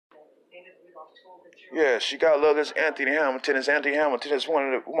Yes, you gotta love this Anthony Hamilton. It's Anthony Hamilton. It's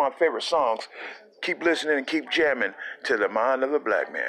one of my favorite songs. Keep listening and keep jamming to the mind of a black man.